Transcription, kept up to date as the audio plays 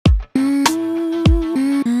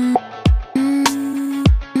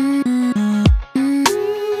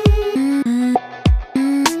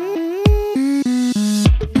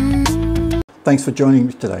Thanks for joining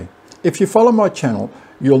me today. If you follow my channel,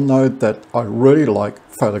 you'll know that I really like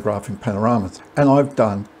photographing panoramas, and I've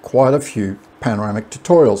done quite a few panoramic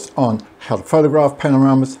tutorials on how to photograph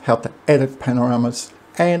panoramas, how to edit panoramas,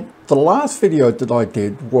 and the last video that I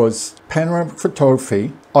did was panoramic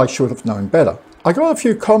photography. I should have known better. I got a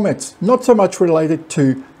few comments, not so much related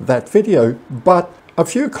to that video, but a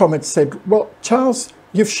few comments said, well, Charles,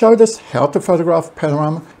 you've showed us how to photograph a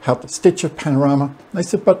panorama, how to stitch a panorama. They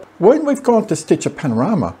said, but when we've gone to stitch a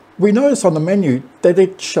panorama, we notice on the menu that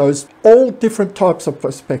it shows all different types of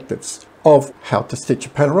perspectives of how to stitch a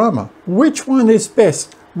panorama. Which one is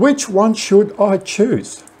best? Which one should I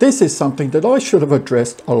choose? This is something that I should have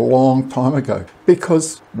addressed a long time ago,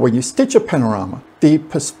 because when you stitch a panorama, the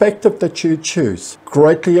perspective that you choose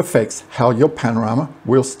greatly affects how your panorama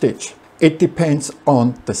will stitch. It depends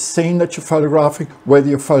on the scene that you're photographing, whether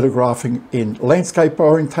you're photographing in landscape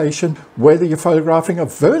orientation, whether you're photographing a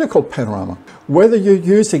vertical panorama, whether you're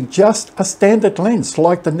using just a standard lens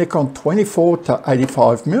like the Nikon 24 to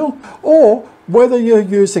 85mm, or whether you're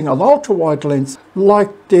using an ultra-wide lens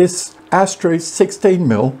like this I.C.E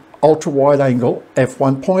 16mm ultra-wide angle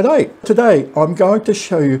f1.8. Today I'm going to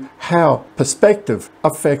show you how perspective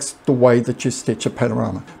affects the way that you stitch a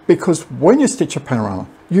panorama, because when you stitch a panorama,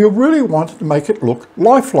 you really want to make it look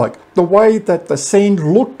lifelike, the way that the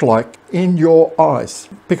scene looked like in your eyes.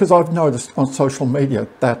 Because I've noticed on social media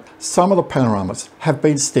that some of the panoramas have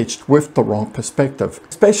been stitched with the wrong perspective,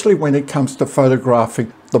 especially when it comes to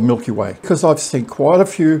photographing the Milky Way. Because I've seen quite a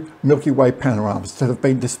few Milky Way panoramas that have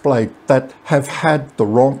been displayed that have had the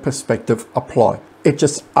wrong perspective apply. It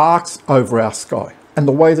just arcs over our sky. And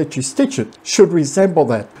the way that you stitch it should resemble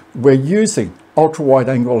that. We're using ultra-wide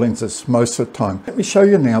angle lenses most of the time. Let me show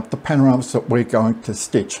you now the panoramas that we're going to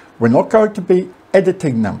stitch. We're not going to be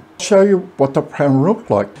editing them. I'll show you what the panorama looked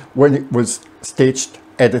like when it was stitched,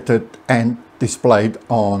 edited and displayed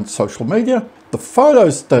on social media, the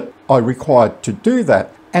photos that I required to do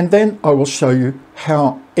that, and then I will show you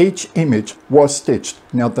how each image was stitched.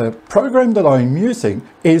 Now the program that I'm using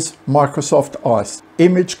is Microsoft I.C.E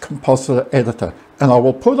Image Composite Editor, and I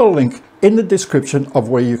will put a link in the description of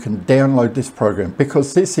where you can download this program,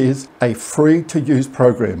 because this is a free to use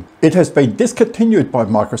program. It has been discontinued by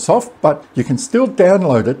Microsoft, but you can still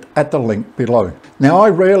download it at the link below. Now I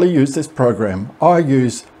rarely use this program. I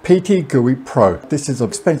use PT GUI Pro. This is an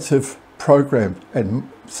expensive program and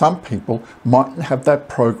some people mightn't have that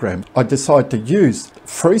program. I decided to use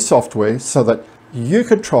free software so that you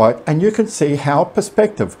can try it and you can see how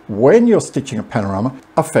perspective, when you're stitching a panorama,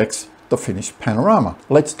 affects the finished panorama.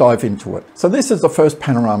 Let's dive into it. So this is the first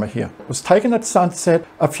panorama here. It was taken at sunset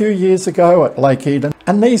a few years ago at Lake Eden,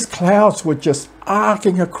 and these clouds were just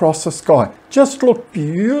arcing across the sky. Just looked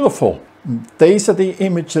beautiful. These are the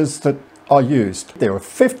images that I used. There are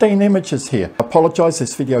 15 images here. I apologize,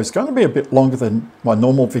 this video is going to be a bit longer than my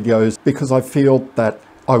normal videos because I feel that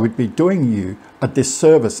I would be doing you a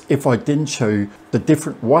disservice if I didn't show you the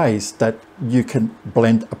different ways that you can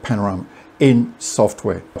blend a panorama in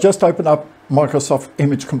software. Just open up Microsoft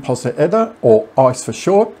Image Composite Editor, or I.C.E for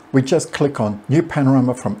short. We just click on New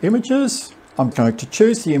Panorama from Images. I'm going to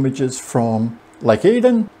choose the images from Lake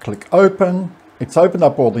Eden, click Open. It's opened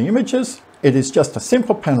up all the images. It is just a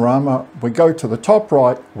simple panorama. We go to the top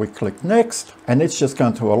right, we click Next, and it's just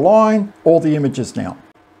going to align all the images now.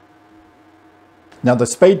 Now the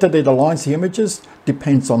speed that it aligns the images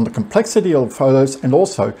depends on the complexity of the photos and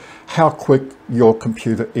also how quick your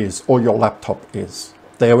computer is or your laptop is.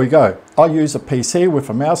 There we go. I use a PC with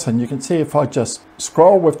a mouse, and you can see if I just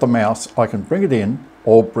scroll with the mouse, I can bring it in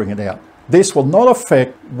or bring it out. This will not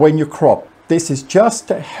affect when you crop. This is just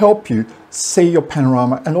to help you see your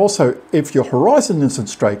panorama, and also if your horizon isn't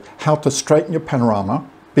straight, how to straighten your panorama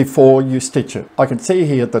before you stitch it. I can see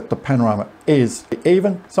here that the panorama is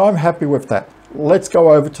even, so I'm happy with that. Let's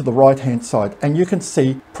go over to the right hand side and you can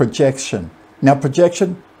see projection. Now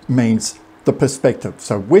projection means the perspective.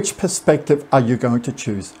 So which perspective are you going to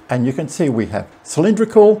choose? And you can see we have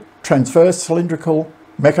cylindrical, transverse cylindrical,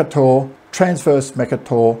 Mercator, transverse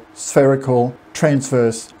Mercator, spherical,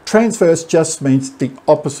 transverse. Transverse just means the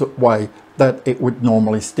opposite way that it would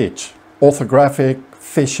normally stitch. Orthographic,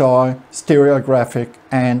 fisheye, stereographic,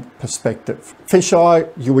 and perspective. Fisheye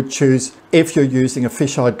you would choose if you're using a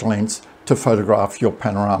fisheye lens to photograph your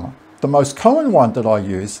panorama. The most common one that I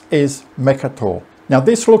use is Mercator. Now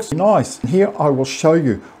this looks nice. Here I will show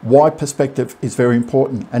you why perspective is very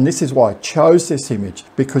important, and this is why I chose this image,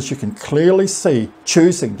 because you can clearly see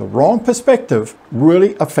choosing the wrong perspective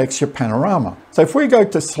really affects your panorama. So if we go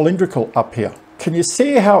to cylindrical up here, can you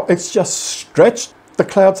see how it's just stretched the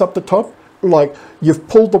clouds up the top? like you've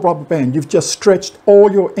pulled the rubber band, you've just stretched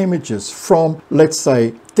all your images from, let's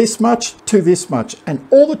say, this much to this much, and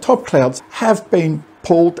all the top clouds have been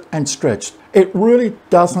pulled and stretched. It really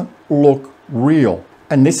doesn't look real.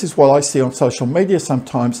 And this is what I see on social media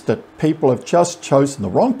sometimes, that people have just chosen the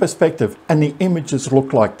wrong perspective and the images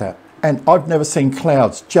look like that. And I've never seen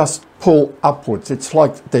clouds just pull upwards. It's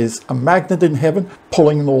like there's a magnet in heaven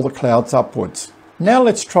pulling all the clouds upwards. Now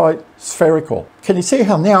let's try spherical. Can you see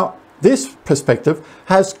how now this perspective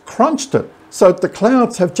has crunched it? So the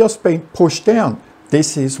clouds have just been pushed down.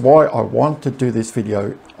 This is why I want to do this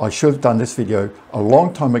video. I should have done this video a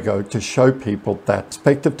long time ago to show people that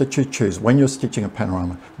perspective that you choose when you're stitching a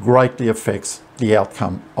panorama greatly affects the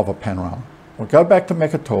outcome of a panorama. We'll go back to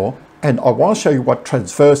Mercator, and I want to show you what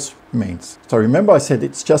transverse means. So remember I said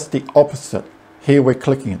it's just the opposite. Here we're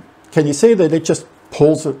clicking it. Can you see that it just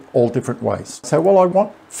pulls it all different ways? So, well, I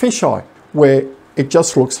want fisheye, where it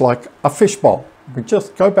just looks like a fishbowl. We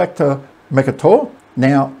just go back to Mercator.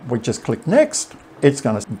 Now we just click next. It's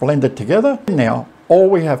going to blend it together. Now, all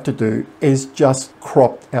we have to do is just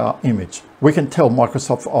crop our image. We can tell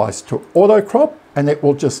Microsoft Eyes to auto crop and it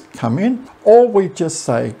will just come in, or we just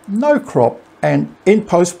say no crop. And in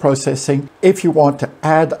post-processing, if you want to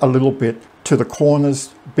add a little bit to the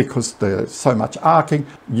corners because there's so much arcing,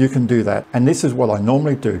 you can do that. And this is what I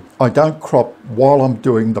normally do. I don't crop while I'm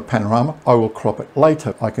doing the panorama. I will crop it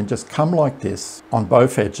later. I can just come like this on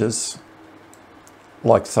both edges,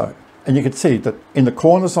 like so. And you can see that in the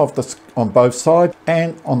corners of this, on both sides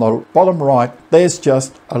and on the bottom right, there's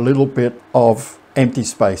just a little bit of empty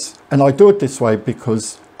space. And I do it this way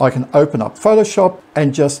because I can open up Photoshop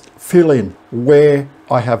and just fill in where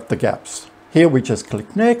I have the gaps. Here we just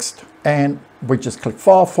click next and we just click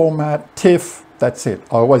file format, TIFF, that's it.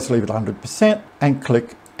 I always leave it 100% and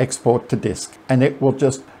click export to disk, and it will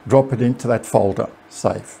just drop it into that folder,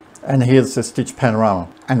 save. And here's the stitch panorama.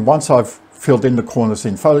 And once I've filled in the corners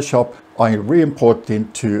in Photoshop, I re-import it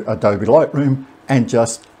into Adobe Lightroom and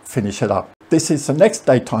just finish it up. This is the next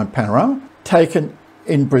daytime panorama taken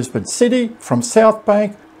in Brisbane City from South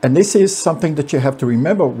Bank. And this is something that you have to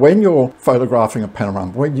remember when you're photographing a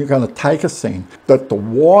panorama, when you're going to take a scene, that the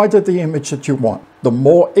wider the image that you want, the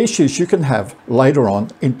more issues you can have later on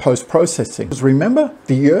in post-processing. Because remember,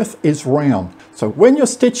 the earth is round. So when you're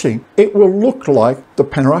stitching, it will look like the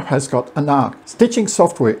panorama has got an arc. Stitching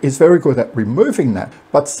software is very good at removing that,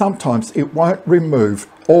 but sometimes it won't remove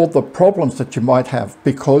all the problems that you might have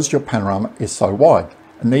because your panorama is so wide.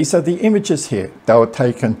 And these are the images here. They were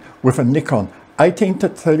taken with a Nikon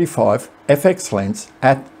 18-35 FX lens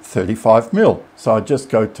at 35mm. So I just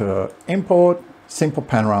go to import, simple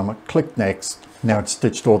panorama, click next. Now it's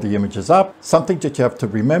stitched all the images up. Something that you have to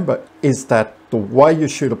remember is that the way you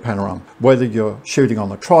shoot a panorama, whether you're shooting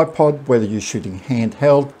on a tripod, whether you're shooting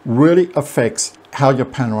handheld, really affects how your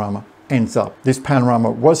panorama ends up. This panorama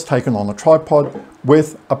was taken on a tripod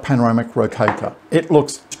with a panoramic rotator. It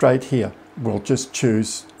looks straight here. We'll just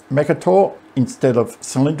choose Mercator instead of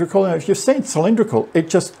cylindrical. And if you've seen cylindrical, it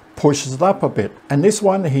just pushes it up a bit. And this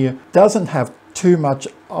one here doesn't have too much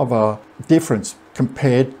of a difference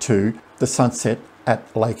compared to the sunset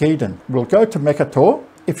at Lake Eden. We'll go to Mercator.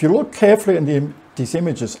 If you look carefully in these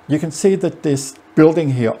images, you can see that this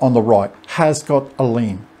building here on the right has got a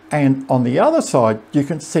lean. And on the other side, you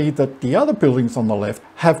can see that the other buildings on the left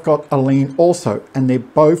have got a lean also, and they're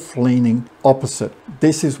both leaning opposite.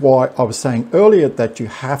 This is why I was saying earlier that you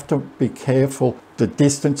have to be careful the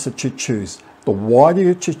distance that you choose. The wider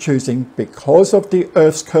you're choosing, because of the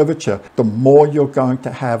Earth's curvature, the more you're going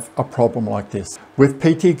to have a problem like this. With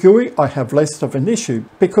PT GUI, I have less of an issue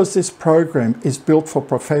because this program is built for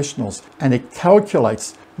professionals and it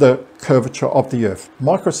calculates the curvature of the Earth.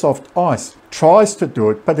 Microsoft Eyes tries to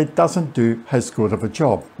do it, but it doesn't do as good of a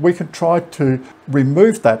job. We can try to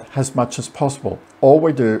remove that as much as possible. All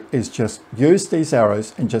we do is just use these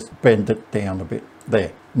arrows and just bend it down a bit.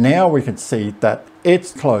 There. Now we can see that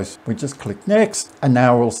it's close. We just click next and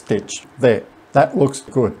now we'll stitch. There. That looks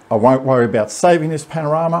good. I won't worry about saving this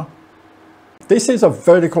panorama. This is a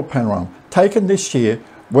vertical panorama taken this year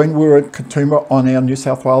when we were at Katoomba on our New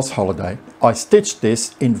South Wales holiday. I stitched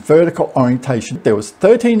this in vertical orientation. There was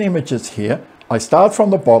 13 images here. I started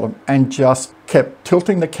from the bottom and just kept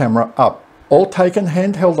tilting the camera up. All taken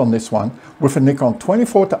handheld on this one with a Nikon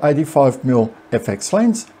 24-85mm FX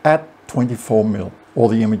lens at 24mm. All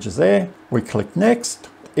the images there. We click next.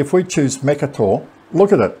 If we choose Mercator,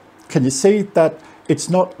 look at it. Can you see that it's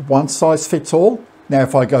not one size fits all? Now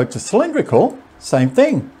if I go to cylindrical, same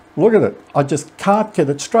thing. Look at it. I just can't get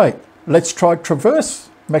it straight. Let's try Transverse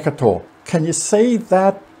Mercator. Can you see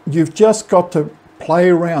that you've just got to play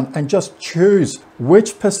around and just choose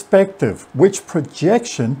which perspective, which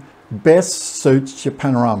projection best suits your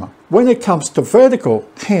panorama. When it comes to vertical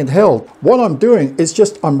handheld, what I'm doing is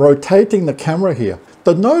just I'm rotating the camera here.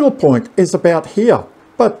 The nodal point is about here,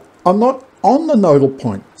 but I'm not on the nodal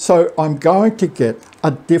point, so I'm going to get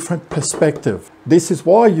a different perspective. This is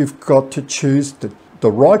why you've got to choose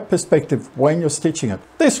the right perspective when you're stitching it.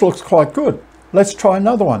 This looks quite good. Let's try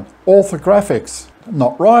another one. Orthographics,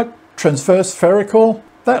 not right. Transverse spherical,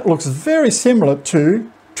 that looks very similar to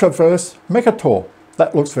Transverse Mercator.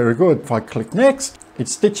 That looks very good. If I click next,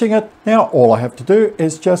 it's stitching it. Now all I have to do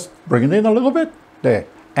is just bring it in a little bit, there,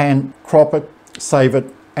 and crop it, save it,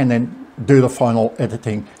 and then do the final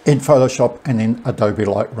editing in Photoshop and in Adobe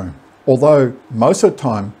Lightroom. Although most of the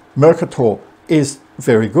time Mercator is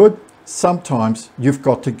very good, sometimes you've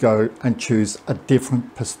got to go and choose a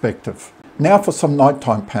different perspective. Now for some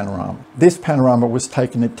nighttime panorama. This panorama was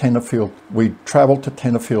taken in Tenterfield. We traveled to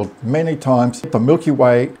Tenterfield many times. The Milky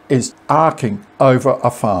Way is arcing over a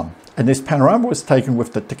farm. And this panorama was taken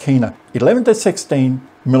with the Tachyna 11-16mm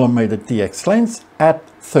DX lens at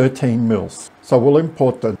 13 mils. So we'll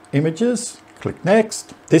import the images, click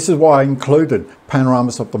next. This is why I included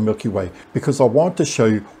panoramas of the Milky Way, because I want to show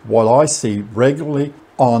you what I see regularly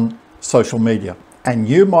on social media. And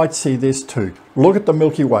you might see this too. Look at the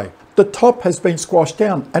Milky Way. The top has been squashed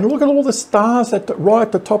down, and look at all the stars right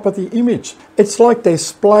at the top of the image. It's like they're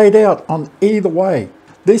splayed out on either way.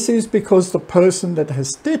 This is because the person that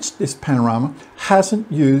has stitched this panorama hasn't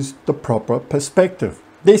used the proper perspective.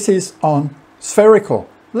 This is on spherical.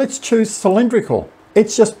 Let's choose cylindrical.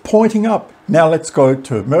 It's just pointing up. Now let's go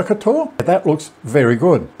to Mercator. That looks very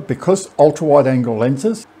good. Because ultra-wide angle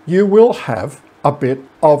lenses, you will have a bit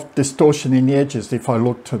of distortion in the edges. If I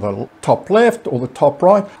look to the top left or the top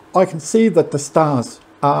right, I can see that the stars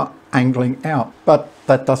are angling out, but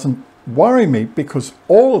that doesn't worry me because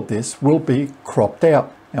all of this will be cropped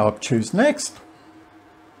out. Now I'll choose next.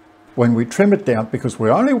 When we trim it down, because we're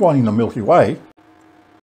only wanting the Milky Way,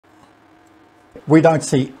 we don't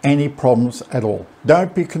see any problems at all.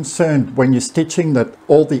 Don't be concerned when you're stitching that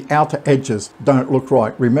all the outer edges don't look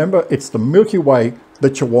right. Remember, it's the Milky Way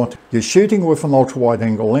that you want. You're shooting with an ultra-wide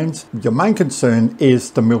angle lens. Your main concern is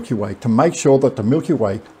the Milky Way, to make sure that the Milky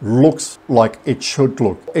Way looks like it should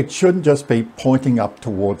look. It shouldn't just be pointing up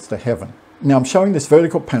towards the heaven. Now I'm showing this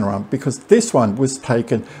vertical panorama because this one was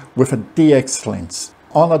taken with a DX lens.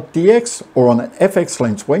 On a DX or on an FX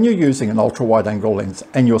lens, when you're using an ultra-wide angle lens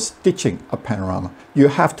and you're stitching a panorama, you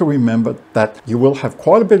have to remember that you will have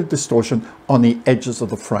quite a bit of distortion on the edges of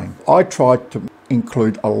the frame. I tried to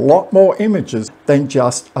include a lot more images than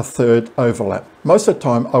just a third overlap. Most of the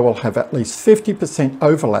time I will have at least 50%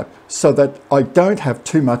 overlap so that I don't have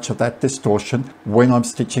too much of that distortion when I'm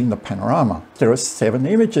stitching the panorama. There are 7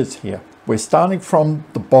 images here. We're starting from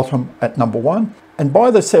the bottom at number 1, and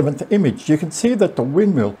by the 7th image you can see that the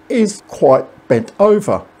windmill is quite bent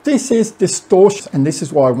over. This is distortion, and this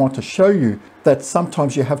is why I want to show you that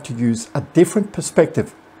sometimes you have to use a different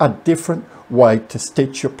perspective, a different way to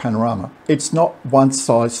stitch your panorama. It's not one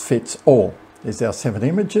size fits all. There's our 7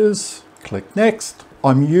 images. Click next.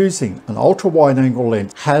 I'm using an ultra-wide angle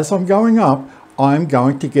lens. As I'm going up, I'm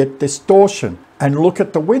going to get distortion. And look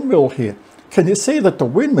at the windmill here. Can you see that the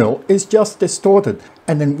windmill is just distorted?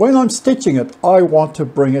 And then when I'm stitching it, I want to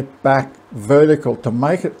bring it back vertical to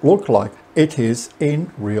make it look like it is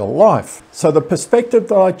in real life. So the perspective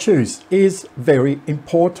that I choose is very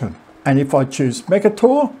important. And if I choose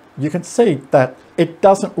Mercator, you can see that it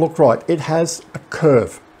doesn't look right. It has a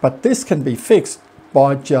curve, but this can be fixed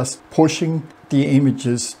by just pushing the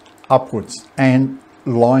images upwards and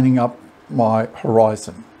lining up my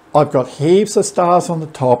horizon. I've got heaps of stars on the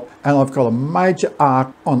top and I've got a major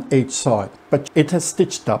arc on each side, but it has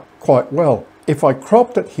stitched up quite well. If I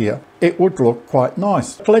cropped it here, it would look quite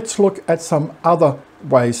nice. Let's look at some other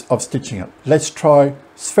ways of stitching it. Let's try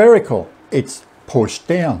spherical. It's pushed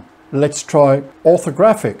down. Let's try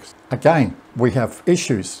orthographic. Again, we have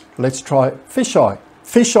issues. Let's try fisheye.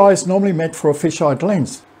 Fisheye is normally meant for a fisheye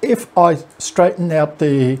lens. If I straighten out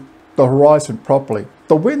the horizon properly,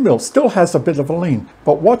 the windmill still has a bit of a lean,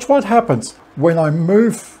 but watch what happens when I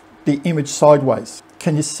move the image sideways.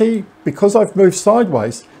 Can you see, because I've moved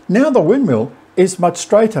sideways, now the windmill is much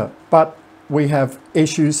straighter, but we have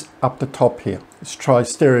issues up the top here. Let's try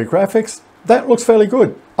Stereographics. That looks fairly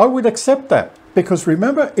good. I would accept that because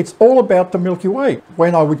remember, it's all about the Milky Way.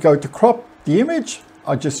 When I would go to crop the image,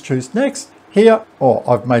 I just choose next. Here, oh,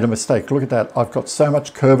 I've made a mistake. Look at that. I've got so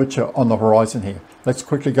much curvature on the horizon here. Let's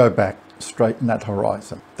quickly go back, straighten that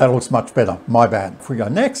horizon. That looks much better. My bad. If we go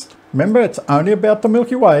next, remember it's only about the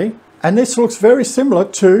Milky Way. And this looks very similar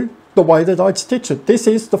to the way that I'd stitch it. This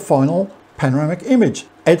is the final panoramic image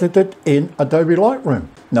edited in Adobe Lightroom.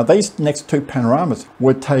 Now these next two panoramas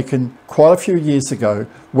were taken quite a few years ago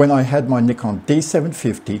when I had my Nikon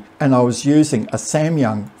D750 and I was using a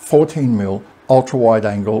Samyang 14mm ultra wide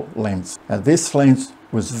angle lens. Now this lens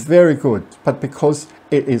was very good, but because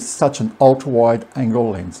it is such an ultra wide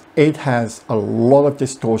angle lens, it has a lot of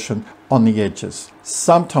distortion on the edges.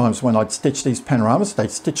 Sometimes when I'd stitch these panoramas,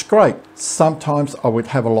 they'd stitch great. Sometimes I would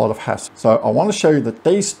have a lot of hassle. So I want to show you that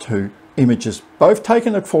these two images, both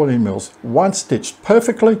taken at 14mm, one stitched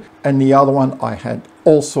perfectly and the other one I had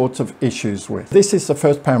all sorts of issues with. This is the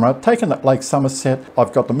first panorama taken at Lake Somerset.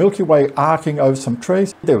 I've got the Milky Way arcing over some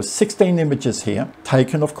trees. There were 16 images here,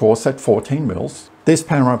 taken of course at 14mm. This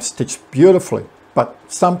panorama stitched beautifully, but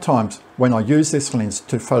sometimes when I use this lens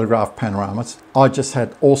to photograph panoramas, I just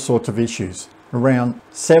had all sorts of issues. Around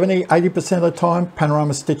 70–80% of the time,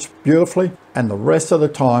 panorama stitched beautifully, and the rest of the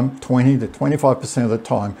time, 20 to 25% of the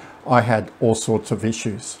time, I had all sorts of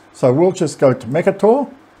issues. So we'll just go to Mercator.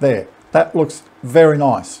 There, that looks very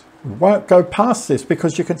nice. We won't go past this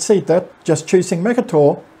because you can see that just choosing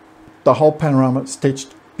Mercator, the whole panorama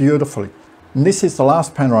stitched beautifully. And this is the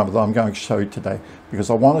last panorama that I'm going to show you today, because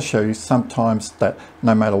I want to show you sometimes that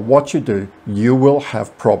no matter what you do, you will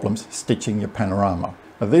have problems stitching your panorama.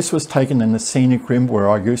 Now, this was taken in the scenic rim where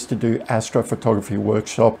I used to do astrophotography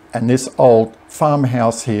workshop, and this old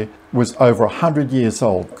farmhouse here was over 100 years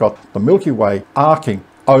old. Got the Milky Way arcing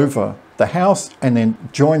over the house and then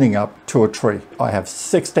joining up to a tree. I have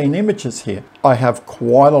 16 images here. I have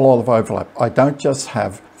quite a lot of overlap. I don't just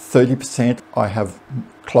have 30%, I have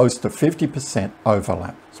close to 50%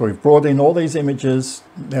 overlap. So we've brought in all these images.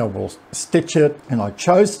 Now we'll stitch it, and I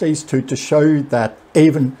chose these two to show you that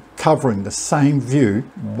even covering the same view,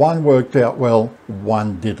 one worked out well,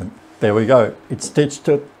 one didn't. There we go, it stitched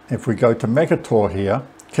it. If we go to Mercator here,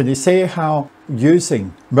 can you see how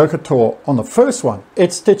using Mercator on the first one,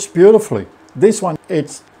 it stitched beautifully. This one,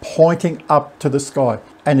 it's pointing up to the sky.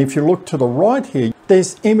 And if you look to the right here,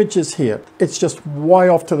 there's images here. It's just way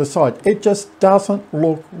off to the side. It just doesn't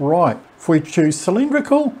look right. If we choose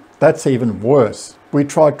cylindrical, that's even worse. We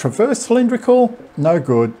tried transverse cylindrical, no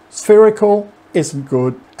good. Spherical isn't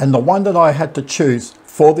good. And the one that I had to choose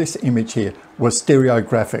for this image here was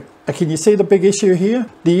stereographic. And can you see the big issue here?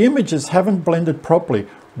 The images haven't blended properly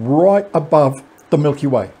right above the Milky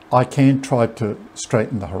Way. I can try to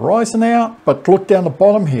straighten the horizon out, but look down the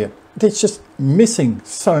bottom here. It's just missing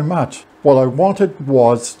so much. What I wanted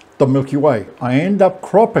was the Milky Way. I end up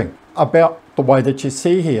cropping about the way that you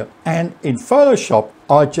see here. And in Photoshop,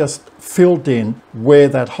 I just filled in where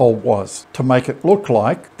that hole was to make it look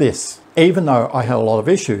like this. Even though I had a lot of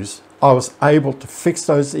issues, I was able to fix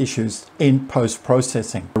those issues in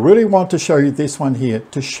post-processing. I really want to show you this one here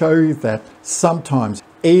to show you that sometimes,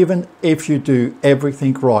 even if you do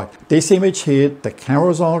everything right. This image here, the camera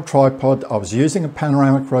was on a tripod, I was using a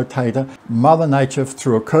panoramic rotator, Mother Nature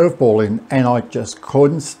threw a curveball in, and I just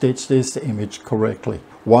couldn't stitch this image correctly.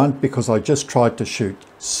 One, because I just tried to shoot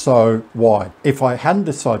so wide. If I hadn't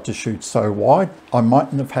decided to shoot so wide, I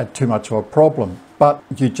mightn't have had too much of a problem. But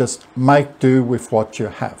you just make do with what you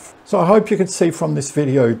have. So I hope you can see from this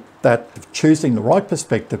video that choosing the right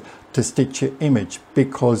perspective to stitch your image,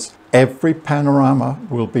 because every panorama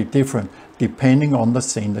will be different depending on the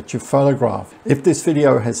scene that you photograph. If this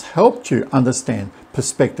video has helped you understand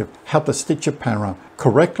perspective, how to stitch your panorama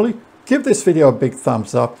correctly, give this video a big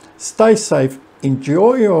thumbs up. Stay safe,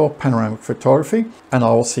 enjoy your panoramic photography, and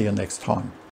I will see you next time.